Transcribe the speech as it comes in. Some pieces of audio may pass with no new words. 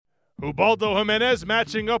Ubaldo Jimenez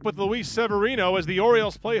matching up with Luis Severino as the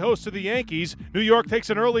Orioles play host to the Yankees. New York takes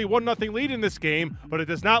an early 1-0 lead in this game, but it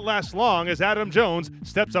does not last long as Adam Jones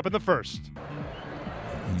steps up in the first.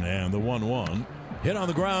 And the 1-1. Hit on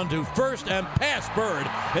the ground to first and past Bird.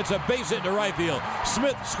 It's a base hit to right field.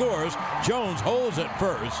 Smith scores. Jones holds at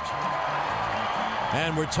first.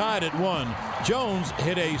 And we're tied at 1. Jones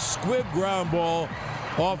hit a squib ground ball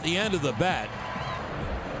off the end of the bat.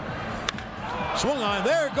 Swung on.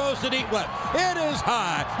 There it goes to deep left. It is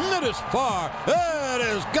high. It is far. It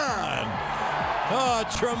is gone. A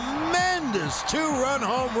tremendous two-run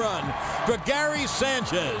home run for Gary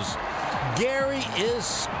Sanchez. Gary is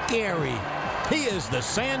scary. He is the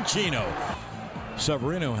Sanchino.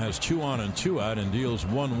 Severino has 2 on and 2 out and deals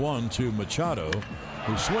 1-1 to Machado,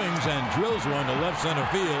 who swings and drills one to left center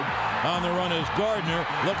field. On the run is Gardner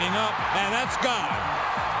looking up, and that's gone.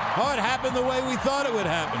 Oh, it happened the way we thought it would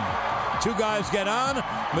happen. 2 guys get on.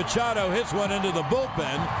 Machado hits one into the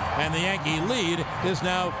bullpen, and the Yankee lead is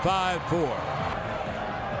now 5-4.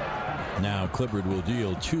 Now Clippard will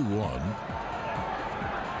deal 2-1.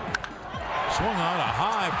 Swung on a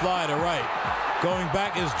high fly to right. Going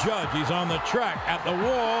back is Judge. He's on the track at the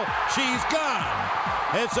wall. She's gone.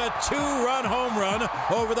 It's a 2-run home run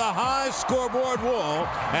over the high scoreboard wall,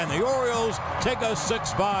 and the Orioles take a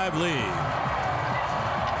 6-5 lead.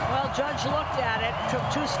 Well, Judge looked at it, took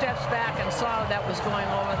 2 steps back and saw that was going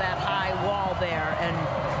over that high wall there. And,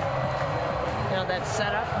 you know, that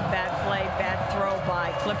setup, bad play, bad throw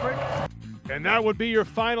by Clippard. And that would be your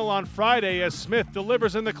final on Friday as Smith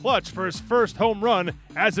delivers in the clutch for his first home run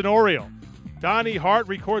as an Oriole. Donnie Hart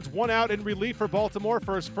records 1 out in relief for Baltimore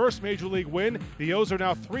for his first Major League win. The O's are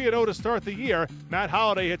now 3-0 to start the year. Matt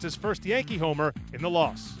Holliday hits his first Yankee homer in the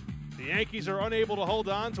loss. The Yankees are unable to hold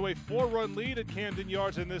on to a 4-run lead at Camden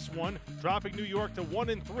Yards in this one, dropping New York to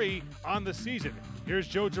 1-3 on the season. Here's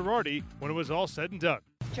Joe Girardi when it was all said and done.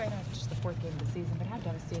 Joe, I know it's just the 4th game of the season, but how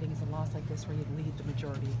devastating is a loss like this where you lead the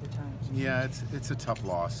majority of the time? Yeah, it's a tough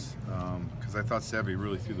loss because I thought Sevy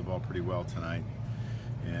really threw the ball pretty well tonight,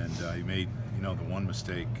 and he made the one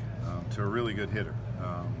mistake to a really good hitter,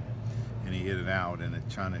 and he hit it out, and it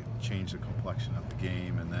trying to change the complexion of the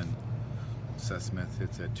game, and then Seth Smith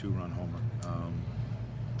hits that 2-run homer,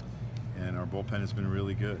 and our bullpen has been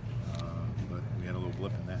really good, but we had a little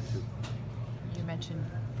blip in that too. You mentioned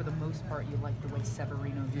for the most part you liked the way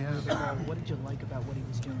Severino threw the ball. What did you like about what he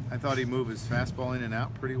was doing? I thought he moved his fastball in and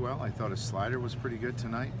out pretty well. I thought his slider was pretty good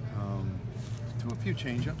tonight. To a few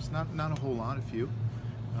changeups, not a whole lot, a few,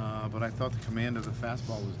 but I thought the command of the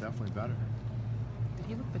fastball was definitely better. Did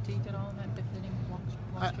he look fatigued at all in that 5th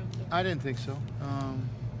inning? I didn't think so.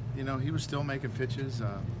 He was still making pitches,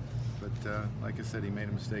 but like I said, he made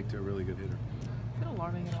a mistake to a really good hitter. Is it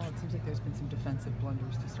alarming at all? It seems like there's been some defensive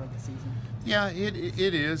blunders to start the season. Yeah,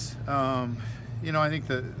 it is. I think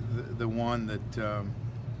the one that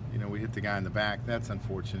we hit the guy in the back, that's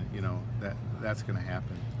unfortunate. That's going to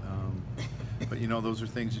happen. But those are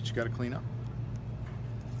things that you got to clean up.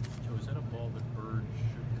 Joe, is that a ball that Bird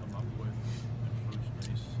should come up with at first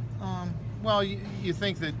base? Well, you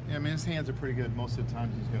think that, his hands are pretty good most of the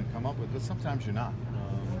times he's going to come up with, but sometimes you're not.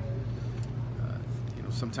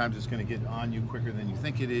 Sometimes it's going to get on you quicker than you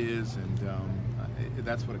think it is, and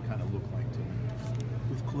that's what it kind of looked like to me.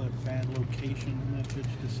 With Clip, bad location in that pitch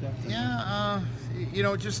to Seth? Yeah,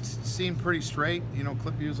 it just seemed pretty straight.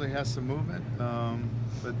 Clip usually has some movement,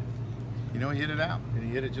 but, he hit it out, and he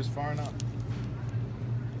hit it just far enough.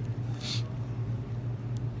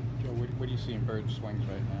 Joe, what do you see in Bird's swings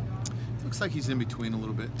right now? Looks like he's in between a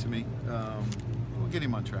little bit to me. We'll get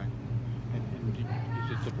him on track. And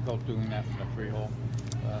is it difficult doing that from the free hole?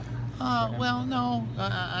 Well, no.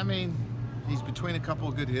 He's between a couple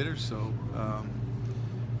of good hitters, so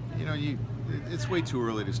it's way too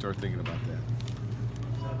early to start thinking about that.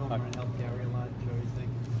 Does that home run help Gary a lot, Joe? You think?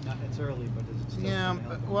 It's early, but is it still? Yeah.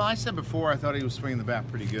 Well, I said before I thought he was swinging the bat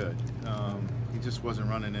pretty good. He just wasn't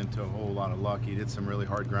running into a whole lot of luck. He hit some really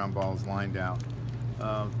hard ground balls lined out,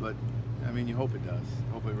 but you hope it does.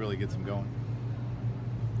 Hope it really gets him going.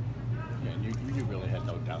 Yeah, and you really had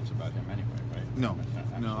no doubts about him anyway, right? No,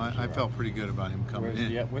 I felt pretty good about him coming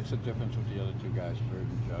in. What's the difference with the other 2 guys, Bird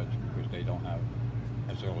and Judge, because they don't have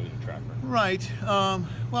as early a track record? Right.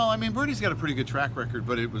 Well, Birdie's got a pretty good track record,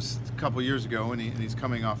 but it was a couple years ago, and he's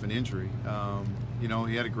coming off an injury.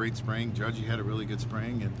 He had a great spring. Judge, he had a really good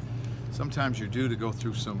spring, and sometimes you're due to go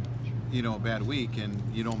through some, a bad week, and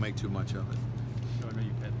you don't make too much of it. So I know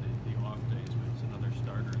you've had the off days, but it's another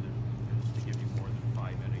starter that to give you more than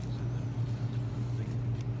 5 innings.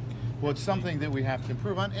 Well, it's something that we have to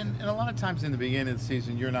improve on, and a lot of times in the beginning of the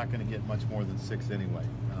season, you're not going to get much more than 6 anyway.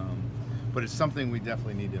 but it's something we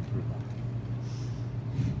definitely need to improve on.